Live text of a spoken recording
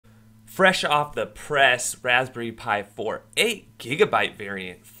Fresh off the press, Raspberry Pi 4 8GB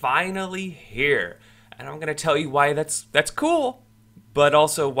variant finally here. And I'm going to tell you why that's cool, but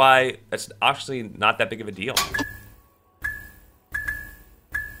also why that's actually not that big of a deal.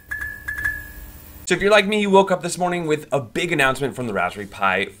 So if you're like me, you woke up this morning with a big announcement from the Raspberry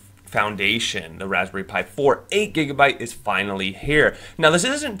Pi Foundation. The Raspberry Pi 4 8GB is finally here. Now this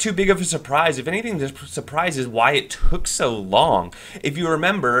isn't too big of a surprise. If anything, the surprise is why it took so long. If you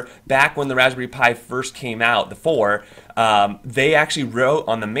remember, back when the Raspberry Pi first came out, the 4, they actually wrote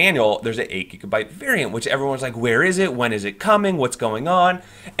on the manual, there's an 8GB variant, which everyone was like, where is it? When is it coming? What's going on?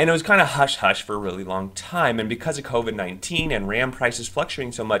 And it was kind of hush-hush for a really long time. And because of COVID-19 and RAM prices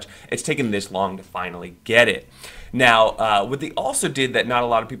fluctuating so much, it's taken this long to finally get it. Now, what they also did that not a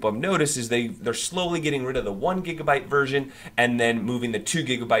lot of people have noticed is they're slowly getting rid of the 1GB version and then moving the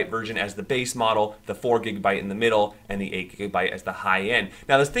 2GB version as the base model, the 4GB in the middle, and the 8GB as the high end.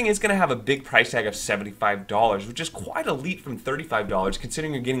 Now, this thing is going to have a big price tag of $75, which is quite a leap from $35,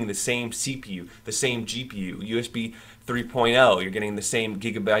 considering you're getting the same CPU, the same GPU, USB 3.0, you're getting the same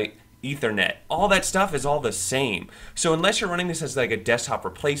gigabit Ethernet. All that stuff is all the same. So unless you're running this as like a desktop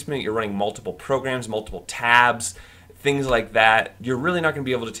replacement, you're running multiple programs, multiple tabs, things like that, you're really not going to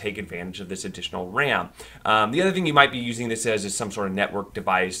be able to take advantage of this additional RAM. The other thing you might be using this as is some sort of network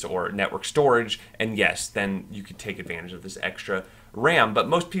device or network storage, and yes, then you could take advantage of this extra RAM, but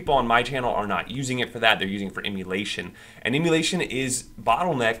most people on my channel are not using it for that. They're using it for emulation, and emulation is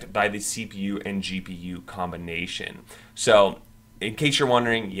bottlenecked by the CPU and GPU combination. So in case you're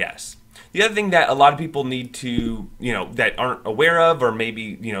wondering, yes. The other thing that a lot of people need to, that aren't aware of or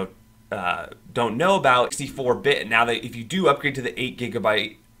maybe, don't know about 64-bit. Now that if you do upgrade to the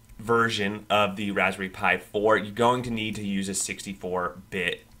 8GB version of the Raspberry Pi 4, you're going to need to use a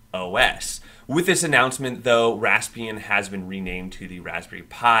 64-bit OS. With this announcement, though, Raspbian has been renamed to the Raspberry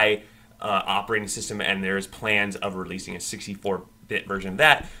Pi operating system, and there's plans of releasing a 64-bit version of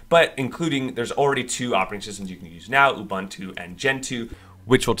that, but including there's already 2 operating systems you can use now, Ubuntu and Gentoo,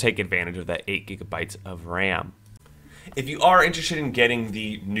 which will take advantage of that 8GB of RAM. If you are interested in getting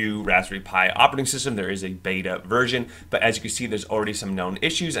the new Raspberry Pi operating system, there is a beta version, but as you can see, there's already some known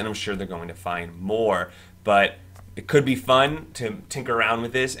issues, and I'm sure they're going to find more, but it could be fun to tinker around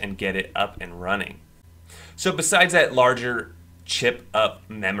with this and get it up and running. So besides that larger chip up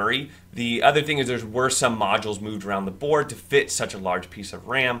memory, the other thing is there were some modules moved around the board to fit such a large piece of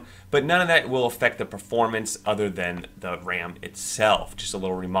RAM, but none of that will affect the performance other than the RAM itself, just a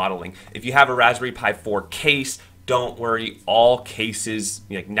little remodeling. If you have a Raspberry Pi 4 case, don't worry, all cases,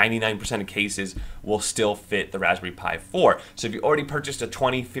 like 99% of cases, will still fit the Raspberry Pi 4. So if you already purchased a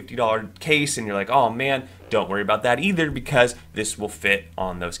 $20, $50 case and you're like, oh man, don't worry about that either, because this will fit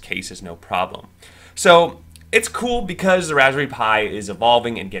on those cases, no problem. So it's cool because the Raspberry Pi is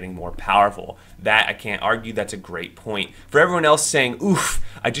evolving and getting more powerful. That I can't argue, that's a great point. For everyone else saying, oof,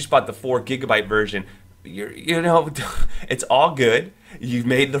 I just bought the 4GB version, it's all good. You've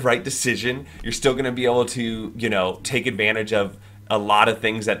made the right decision. You're still going to be able to, take advantage of a lot of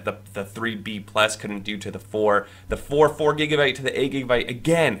things that the 3B Plus couldn't do to the 4. The 4GB to the 8GB,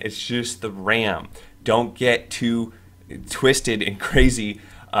 again, it's just the RAM. Don't get too twisted and crazy.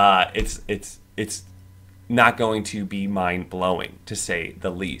 It's not going to be mind-blowing, to say the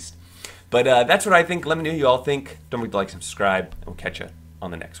least. But that's what I think. Let me know what you all think. Don't forget to like and subscribe, and we'll catch you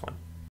on the next one.